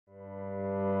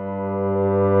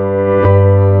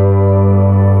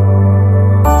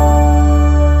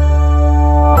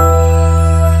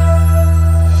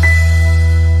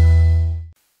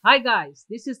guys,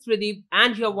 this is Tridib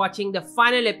and you're watching the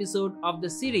final episode of the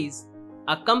series,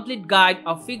 a complete guide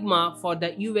of Figma for the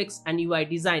UX and UI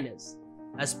designers.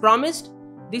 As promised,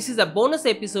 this is a bonus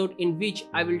episode in which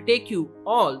I will take you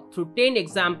all through 10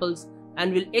 examples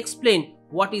and will explain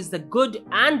what is the good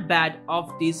and bad of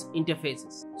these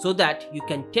interfaces so that you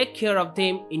can take care of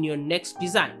them in your next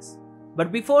designs.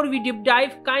 But before we deep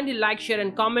dive, kindly like, share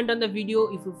and comment on the video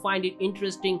if you find it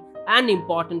interesting and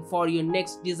important for your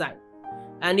next design.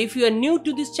 And if you are new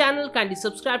to this channel, kindly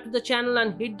subscribe to the channel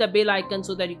and hit the bell icon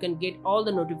so that you can get all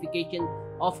the notifications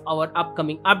of our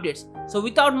upcoming updates. So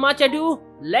without much ado,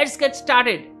 let's get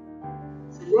started.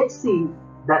 So let's see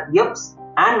the yups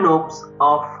and nopes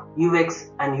of UX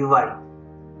and UI.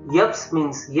 Yups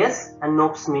means yes and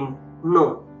nopes mean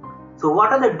no. So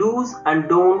what are the do's and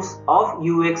don'ts of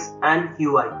UX and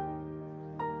UI?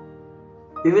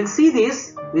 We will see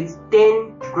this with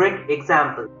 10 great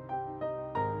examples.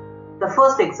 The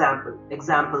first example,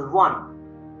 example 1.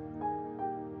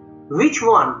 Which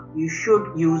one you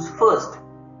should use first?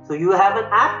 So you have an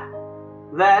app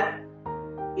where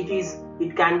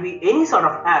it can be any sort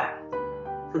of app.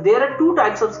 So there are two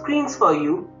types of screens for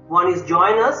you. One is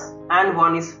join us and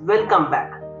one is welcome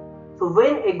back. So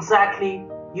when exactly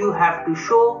you have to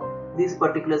show this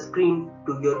particular screen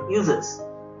to your users?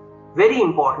 Very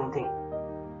important thing.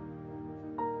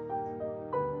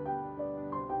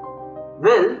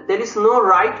 Well, there is no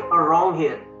right or wrong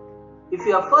here. If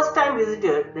you are first time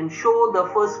visitor, then show the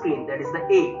first screen, that is the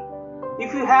A.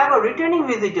 If you have a returning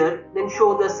visitor, then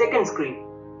show the second screen,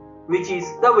 which is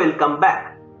the welcome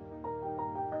back.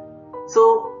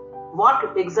 So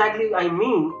what exactly I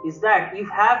mean is that if you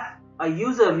have a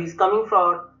user who is coming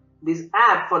from this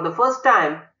app for the first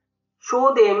time,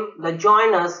 show them the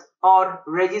join us or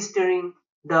registering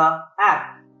the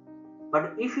app.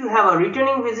 But if you have a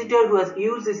returning visitor who has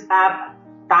used this app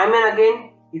time and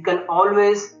again, you can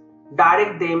always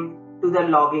direct them to the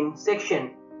login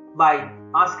section by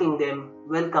asking them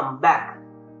welcome back.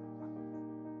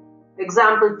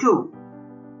 Example 2.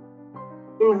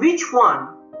 In which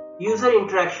one user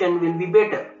interaction will be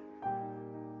better?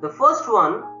 The first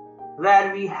one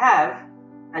where we have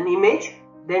an image,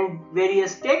 then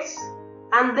various texts,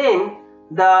 and then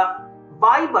the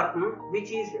buy button which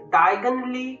is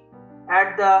diagonally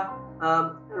at the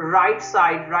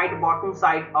right bottom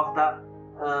side of the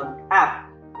app,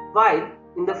 while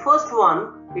in the first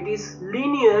one it is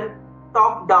linear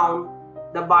top down,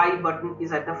 the buy button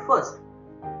is at the first.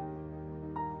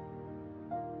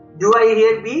 Do I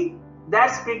hear B?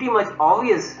 That's pretty much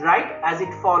obvious, right, as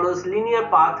it follows linear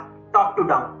path top to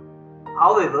down.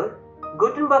 However,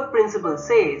 Gutenberg principle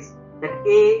says that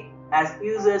A, as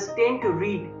users tend to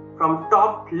read from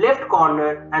top left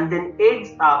corner and then ends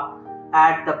up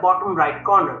at the bottom right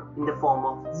corner in the form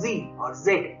of Z or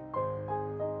Z.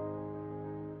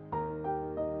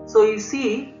 So you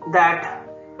see that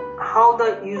how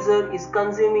the user is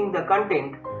consuming the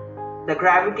content, the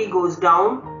gravity goes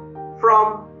down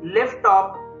from left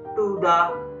top to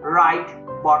the right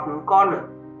bottom corner.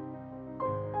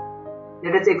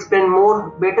 Let us explain more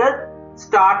better.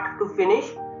 Start to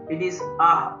finish, it is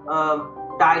a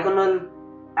diagonal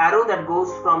arrow that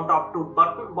goes from top to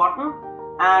bottom,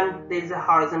 and there is a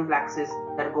horizontal axis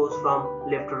that goes from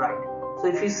left to right. So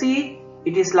if you see,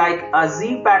 it is like a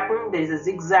Z pattern. There is a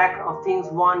zigzag of things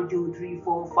 1, 2, 3,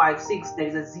 4, 5, 6. There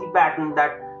is a Z pattern,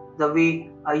 that the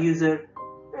way a user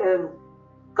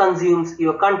consumes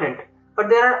your content. But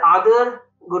there are other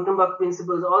Gutenberg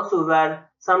principles also, where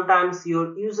sometimes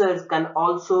your users can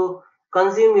also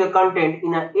consume your content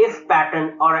in a F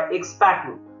pattern or a X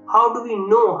pattern. How do we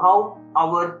know how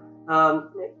our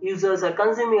users are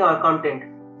consuming our content?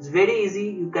 It's very easy.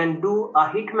 You can do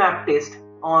a heat map test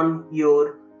on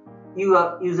your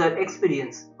user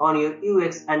experience, on your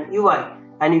UX and UI,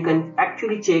 and you can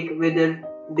actually check whether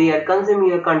they are consuming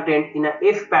your content in a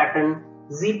F pattern,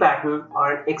 Z pattern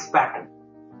or an X pattern.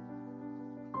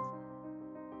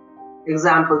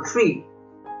 Example 3.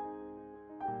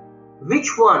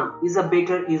 Which one is a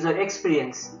better user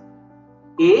experience,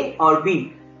 A or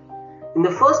B? In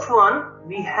the first one,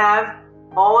 we have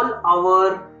all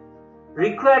our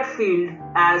required field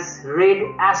as red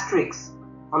asterisks.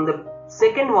 On the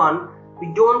second one, we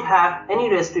don't have any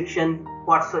restriction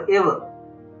whatsoever.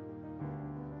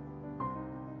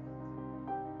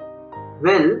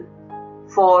 Well,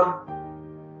 for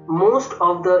most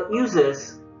of the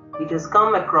users, it has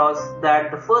come across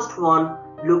that the first one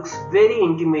looks very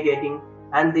intimidating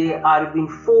and they are being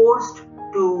forced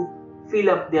to fill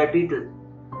up their detail.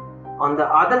 On the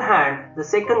other hand, the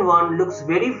second one looks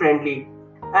very friendly,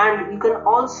 and you can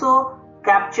also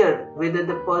capture whether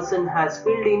the person has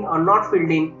filled in or not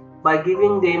filled in by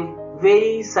giving them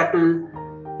very subtle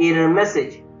error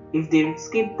message. If they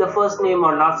skip the first name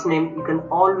or last name, you can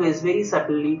always very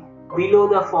subtly below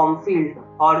the form field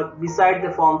or beside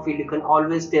the form field, you can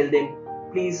always tell them,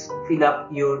 please fill up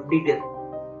your detail.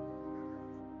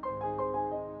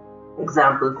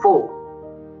 Example 4.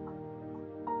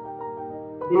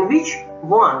 In which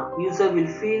one user will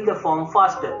fill the form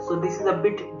faster? So this is a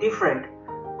bit different.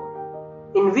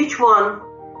 In which one,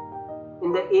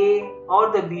 in the A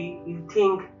or the B, you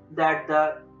think that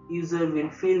the user will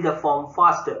fill the form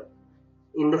faster?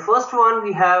 In the first one,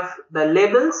 we have the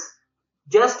labels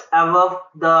just above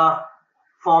the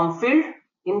form field.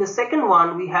 In the second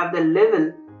one, we have the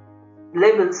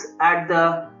labels at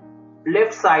the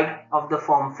left side of the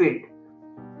form field.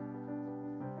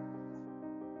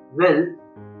 Well,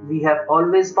 we have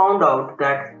always found out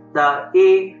that the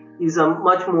A is a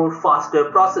much more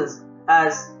faster process,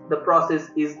 as the process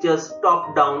is just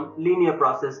top-down linear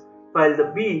process, while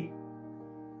the B,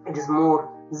 it is more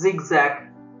zigzag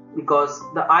because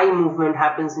the eye movement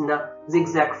happens in the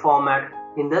zigzag format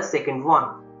in the second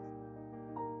one.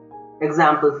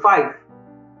 Example 5.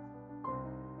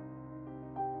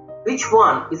 Which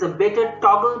one is a better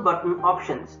toggle button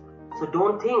options? So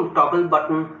don't think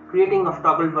creating of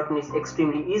toggle button is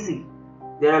extremely easy.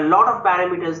 There are a lot of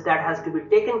parameters that has to be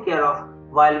taken care of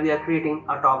while we are creating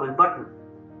a toggle button.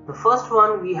 The first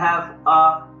one, we have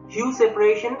a hue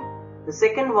separation. The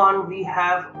second one, we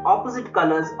have opposite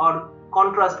colors or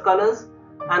contrast colors,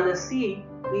 and the C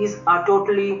is a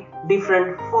totally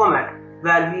different format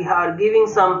where we are giving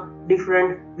some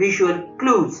different visual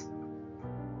clues.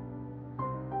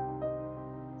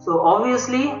 So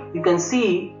obviously you can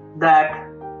see that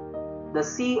the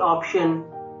C option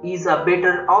is a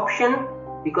better option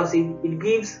because it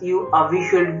gives you a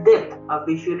visual depth, a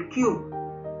visual cue.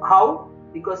 How?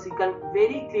 Because you can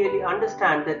very clearly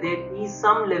understand that there is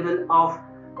some level of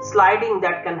sliding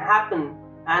that can happen,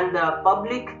 and the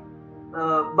public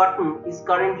button is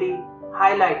currently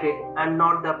highlighted and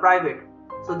not the private.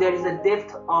 So there is a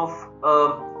depth of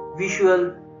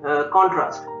visual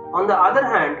contrast. On the other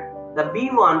hand, the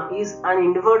B1 is an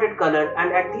inverted color,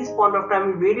 and at this point of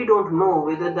time we really don't know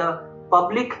whether the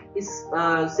public is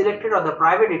selected or the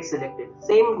private is selected.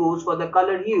 Same goes for the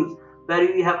color hues, where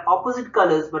we have opposite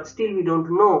colors but still we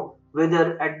don't know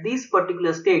whether at this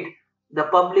particular state the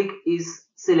public is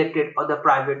selected or the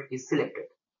private is selected.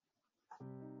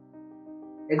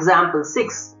 Example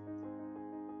 6.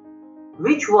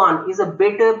 Which one is a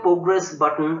better progress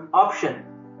button option?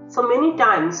 So many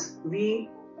times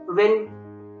when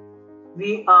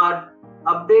we are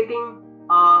updating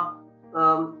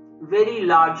a very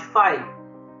large file,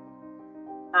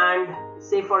 and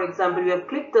say for example we have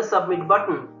clicked the submit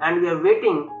button and we are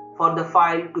waiting for the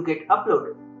file to get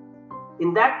uploaded.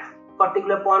 In that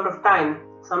particular point of time,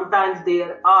 sometimes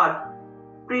there are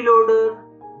preloader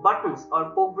buttons or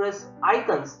progress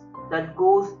icons that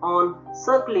goes on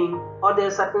circling, or there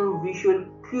are certain visual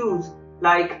cues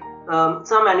like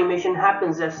some animation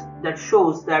happens that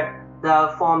shows that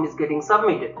the form is getting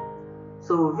submitted.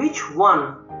 So which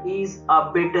one is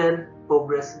a better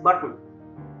progress button?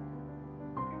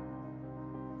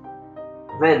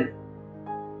 Well,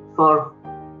 for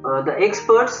the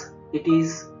experts, it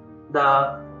is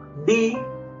the D,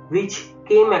 which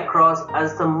came across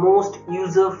as the most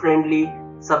user-friendly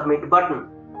submit button.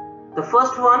 The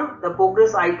first one, the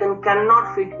progress icon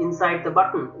cannot fit inside the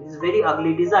button. It is very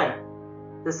ugly design.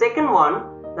 The second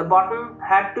one, the button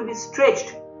had to be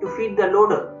stretched to fit the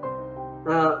loader.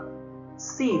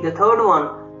 The third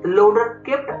one, the loader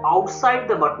kept outside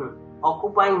the button,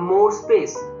 occupying more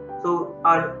space. So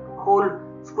our whole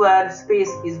square space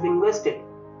is being wasted.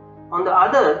 On the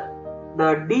other,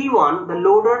 the D1, the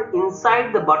loader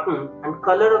inside the button and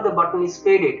color of the button is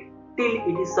faded till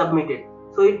it is submitted.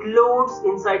 So it loads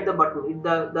inside the button.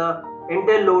 The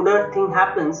entire loader thing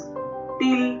happens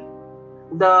till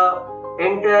the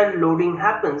entire loading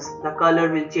happens. The color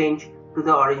will change to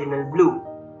the original blue.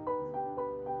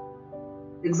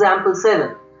 Example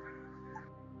 7.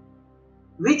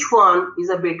 Which one is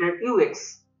a better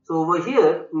UX? So over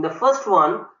here, in the first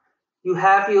one, you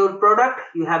have your product,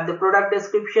 you have the product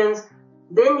descriptions,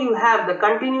 then you have the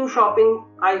continue shopping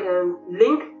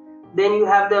link, then you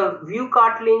have the view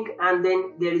cart link, and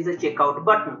then there is a checkout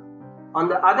button. On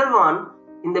the other one,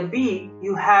 in the B,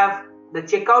 you have the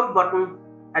checkout button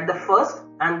at the first,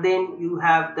 and then you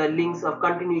have the links of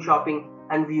continue shopping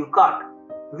and view cart.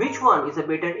 Which one is a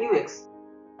better UX?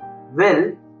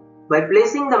 Well, by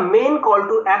placing the main call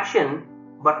to action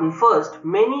button first,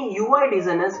 many UI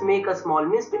designers make a small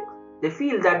mistake. They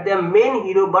feel that their main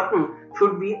hero button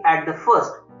should be at the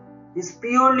first. This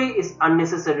purely is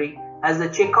unnecessary as the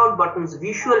checkout button's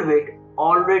visual weight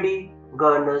already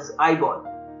garners eyeball.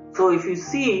 So if you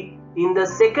see in the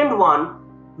second one,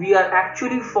 we are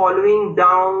actually following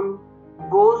down,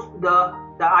 the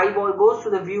eyeball goes to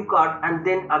the view card, and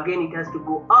then again it has to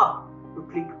go up to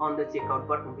click on the checkout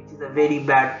button, which is a very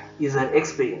bad user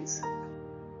experience.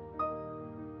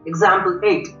 Example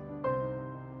 8.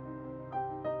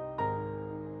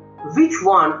 Which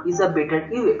one is a better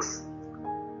UX?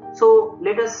 So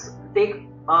let us take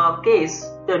a case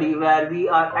study where we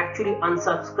are actually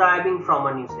unsubscribing from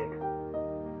a newsletter.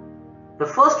 The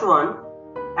first one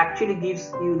actually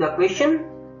gives you the question,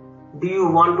 do you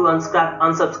want to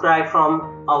unsubscribe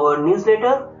from our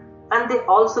newsletter? And they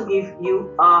also give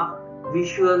you a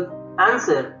visual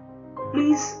answer.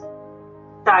 Please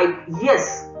type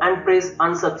yes and press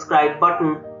unsubscribe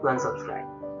button to unsubscribe,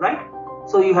 right?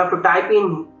 So you have to type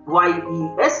in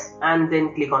YES and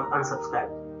then click on unsubscribe.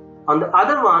 On the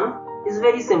other one is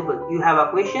very simple. You have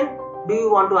a question, do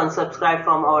you want to unsubscribe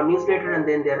from our newsletter? And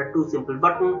then there are two simple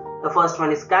buttons. The first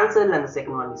one is cancel and the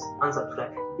second one is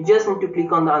unsubscribe. You just need to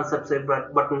click on the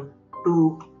unsubscribe button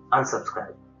to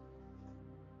unsubscribe.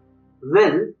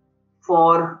 Well,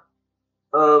 for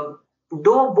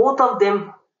though both of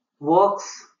them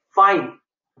works fine,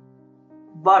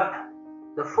 but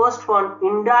the first one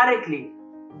indirectly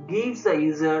gives the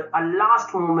user a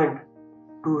last moment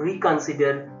to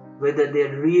reconsider whether they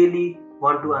really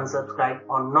want to unsubscribe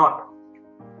or not.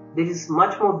 This is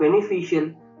much more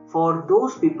beneficial for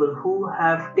those people who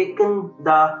have taken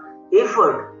the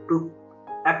effort to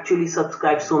actually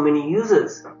subscribe so many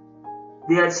users.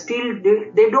 They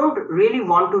don't really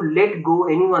want to let go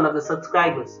any one of the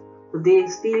subscribers. So they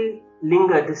still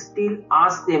linger, they still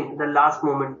ask them the last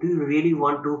moment, do you really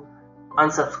want to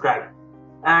unsubscribe?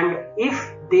 And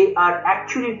if they are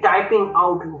actually typing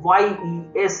out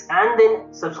YES and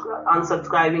then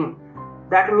unsubscribing,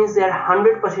 that means they are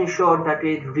 100% sure that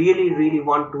they really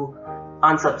want to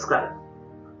unsubscribe.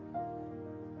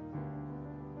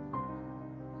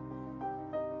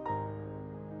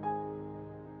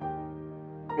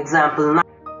 Example 9.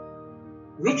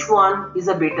 Which one is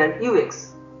a better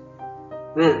UX?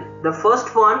 Well, the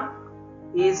first one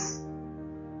is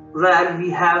where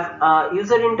we have a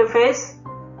user interface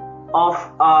of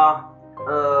a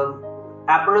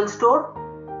apparel store,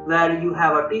 where you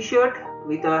have a t-shirt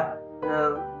with a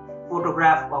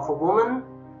photograph of a woman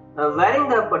wearing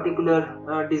the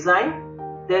particular design.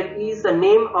 There is the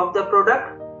name of the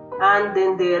product, and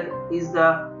then there is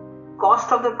the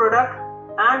cost of the product,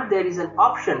 and there is an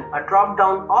option, a drop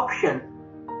down option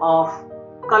of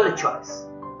color choice.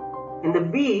 In the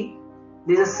B,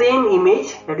 there is the same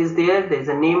image that is there. There is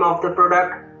a name of the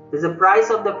product, there is a price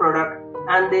of the product,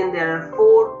 and then there are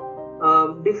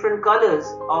 4 different colors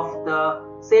of the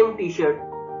same t-shirt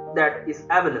that is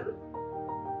available.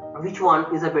 Which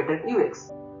one is a better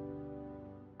UX?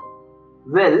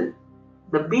 Well,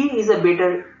 the B is a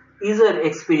better user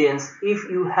experience if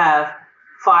you have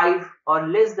 5 or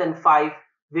less than 5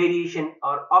 variation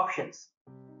or options.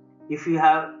 If you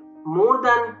have more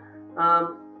than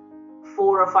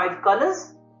 4 or 5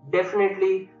 colors,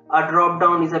 definitely a drop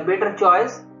down is a better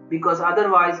choice, because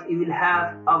otherwise you will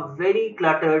have a very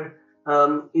cluttered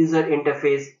user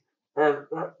interface.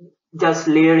 Just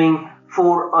layering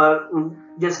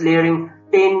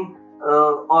 10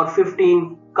 or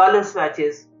 15 color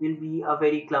swatches will be a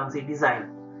very clumsy design.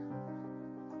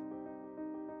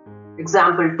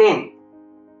 Example 10.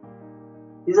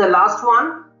 This is the last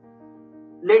one.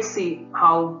 Let's see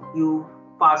how you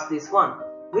pass this one.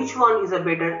 Which one is a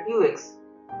better UX?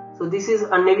 So this is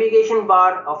a navigation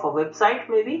bar of a website,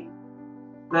 maybe,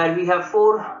 where we have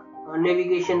 4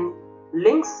 navigation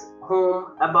links: home,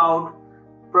 about,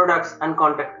 products, and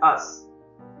contact us.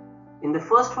 In the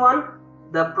first one,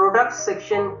 the products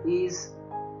section is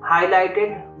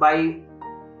highlighted by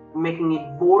making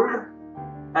it bold,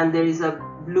 and there is a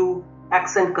blue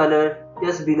accent color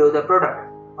just below the product.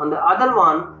 On the other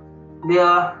one,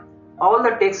 all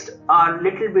the text are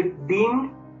little bit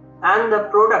dimmed, and the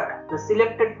product, the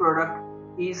selected product,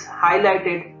 is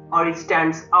highlighted or it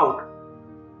stands out.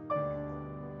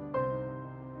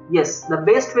 Yes, the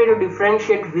best way to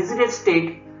differentiate visited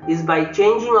state is by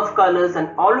changing of colors, and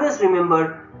always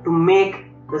remember to make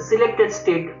the selected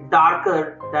state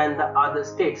darker than the other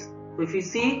states. So if you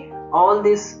see, all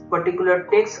these particular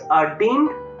texts are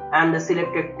dimmed and the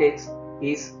selected text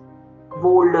is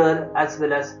bolder as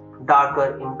well as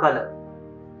darker in color.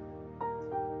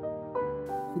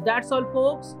 That's all,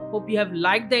 folks. Hope you have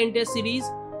liked the entire series.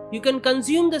 You can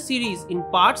consume the series in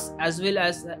parts as well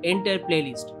as the entire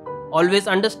playlist. Always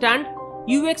understand,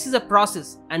 UX is a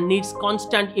process and needs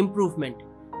constant improvement.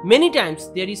 Many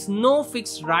times there is no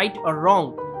fixed right or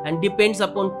wrong and depends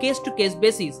upon case-to-case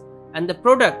basis and the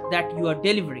product that you are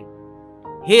delivering.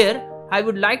 Here, I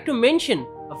would like to mention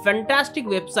a fantastic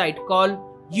website called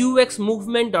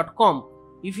uxmovement.com.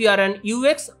 If you are an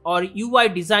UX or UI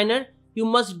designer, you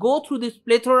must go through this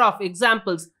plethora of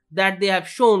examples that they have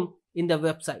shown in the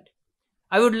website.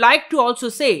 I would like to also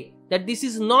say that this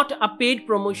is not a paid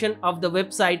promotion of the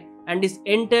website and is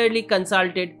entirely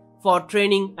consulted for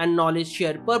training and knowledge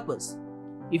share purpose.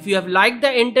 If you have liked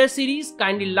the entire series,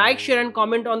 kindly like, share and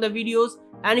comment on the videos,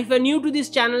 and if you are new to this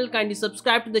channel, kindly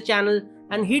subscribe to the channel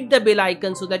and hit the bell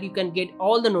icon so that you can get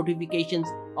all the notifications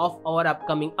of our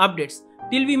upcoming updates.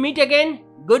 Till we meet again,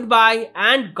 goodbye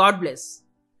and God bless.